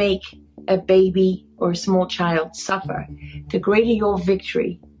you can make a baby or a small child suffer, the greater your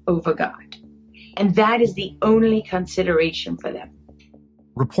victory over God. And that is the only consideration for them.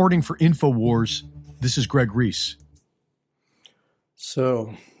 Reporting for InfoWars, this is Greg Reese.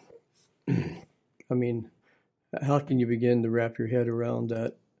 So, I mean, how can you begin to wrap your head around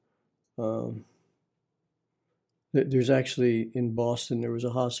that? There's actually, in Boston, there was a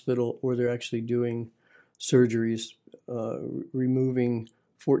hospital where they're actually doing surgeries, removing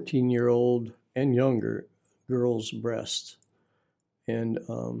 14-year-old and younger girls' breasts. And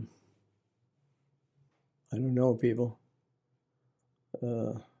I don't know, people.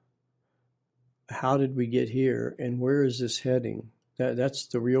 How did we get here, and where is this heading? That's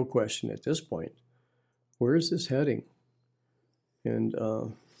the real question at this point. Where is this heading? And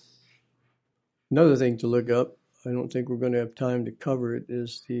another thing to look up, I don't think we're going to have time to cover it,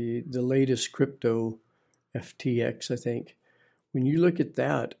 is the latest crypto, FTX, I think, when you look at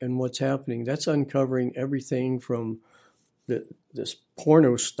that and what's happening, that's uncovering everything from this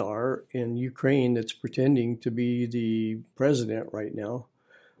porno star in Ukraine that's pretending to be the president right now,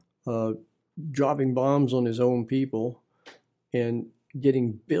 dropping bombs on his own people and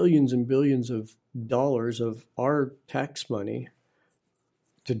getting billions and billions of dollars of our tax money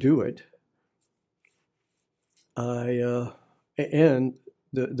to do it. And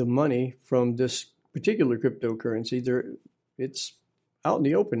the money from this particular cryptocurrency, it's out in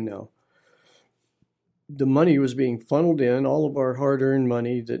the open now. The money was being funneled in, all of our hard-earned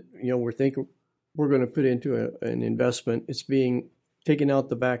money that we're thinking we're going to put into an investment. It's being taken out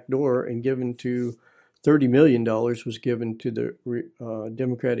the back door and given to $30 million was given to the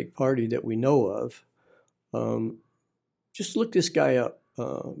Democratic Party that we know of. Just look this guy up,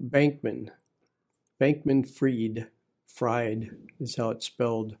 Bankman Fried is how it's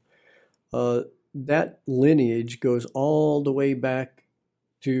spelled. That lineage goes all the way back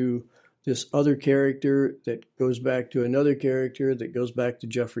to this other character that goes back to another character that goes back to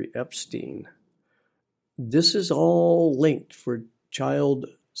Jeffrey Epstein. This is all linked for child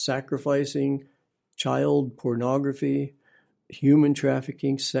sacrificing, child pornography, human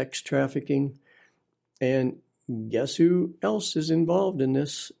trafficking, sex trafficking. And guess who else is involved in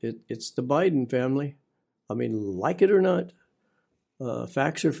this? It's the Biden family. I mean, like it or not,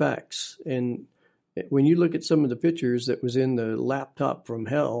 facts are facts. And when you look at some of the pictures that was in the laptop from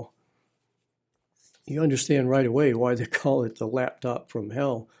hell, you understand right away why they call it the laptop from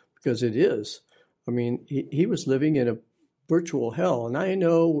hell, because it is. I mean, he was living in a virtual hell. And I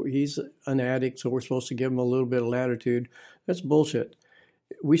know he's an addict, so we're supposed to give him a little bit of latitude. That's bullshit.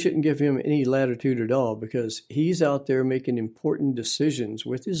 We shouldn't give him any latitude at all, because he's out there making important decisions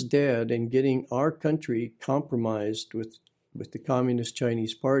with his dad and getting our country compromised with the Communist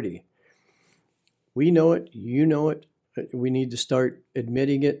Chinese Party. We know it. You know it. We need to start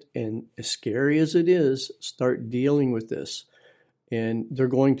admitting it, and as scary as it is, start dealing with this. And they're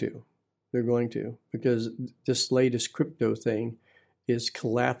going to, because this latest crypto thing is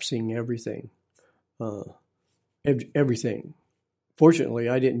collapsing everything. Everything. Fortunately,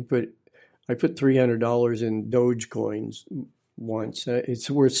 I put $300 in Dogecoins once.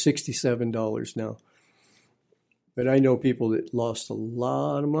 It's worth $67 now. But I know people that lost a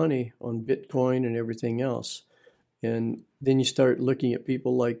lot of money on Bitcoin and everything else. And then you start looking at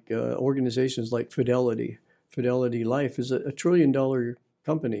people like organizations like Fidelity. Fidelity Life is a $1 trillion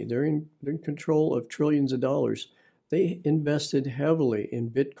company. They're in control of trillions of dollars. They invested heavily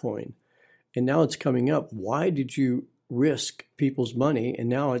in Bitcoin. And now it's coming up. Why did you risk people's money, and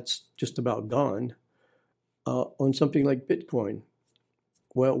now it's just about gone, on something like Bitcoin?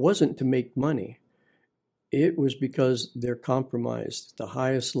 Well, it wasn't to make money. It was because they're compromised at the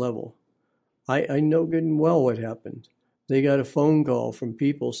highest level. I know good and well what happened. They got a phone call from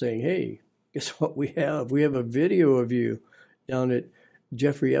people saying, hey, guess what we have? We have a video of you down at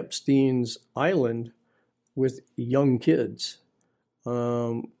Jeffrey Epstein's island with young kids.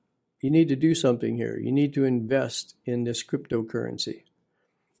 You need to do something here. You need to invest in this cryptocurrency.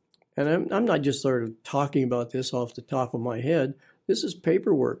 And I'm not just sort of talking about this off the top of my head. This is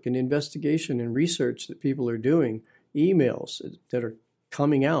paperwork and investigation and research that people are doing, emails that are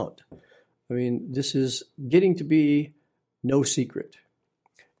coming out. I mean, this is getting to be no secret.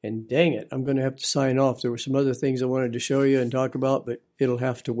 And dang it, I'm going to have to sign off. There were some other things I wanted to show you and talk about, but it'll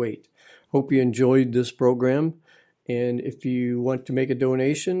have to wait. Hope you enjoyed this program. And if you want to make a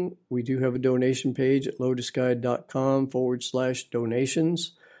donation, we do have a donation page at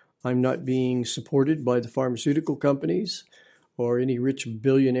lotusguide.com/donations. I'm not being supported by the pharmaceutical companies or any rich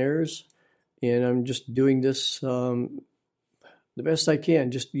billionaires. And I'm just doing this the best I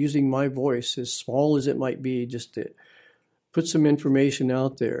can, just using my voice, as small as it might be, just to put some information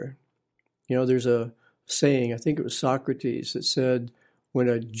out there. You know, there's a saying, I think it was Socrates, that said, when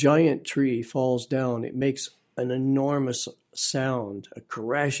a giant tree falls down, it makes an enormous sound, a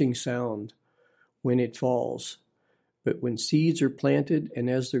crashing sound when it falls. But when seeds are planted and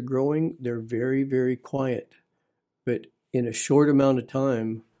as they're growing, they're very, very quiet. But in a short amount of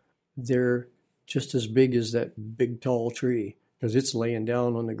time, they're just as big as that big tall tree, because it's laying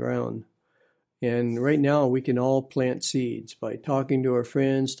down on the ground. And right now we can all plant seeds by talking to our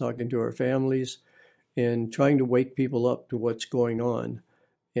friends, talking to our families, and trying to wake people up to what's going on.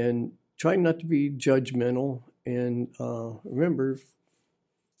 And trying not to be judgmental, and remember,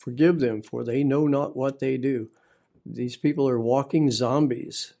 forgive them, for they know not what they do. These people are walking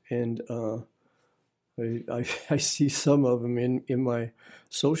zombies, and I see some of them in my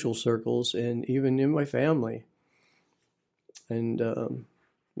social circles and even in my family. And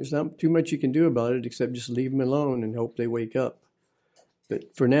there's not too much you can do about it except just leave them alone and hope they wake up.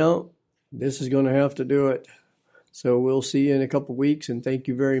 But for now, this is going to have to do it. So we'll see you in a couple weeks, and thank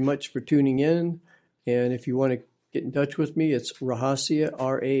you very much for tuning in. And if you want to get in touch with me, it's Rahasya,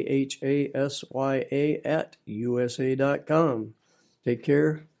 RAHASYA @ USA.com. Take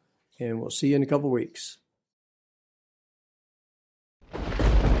care, and we'll see you in a couple weeks.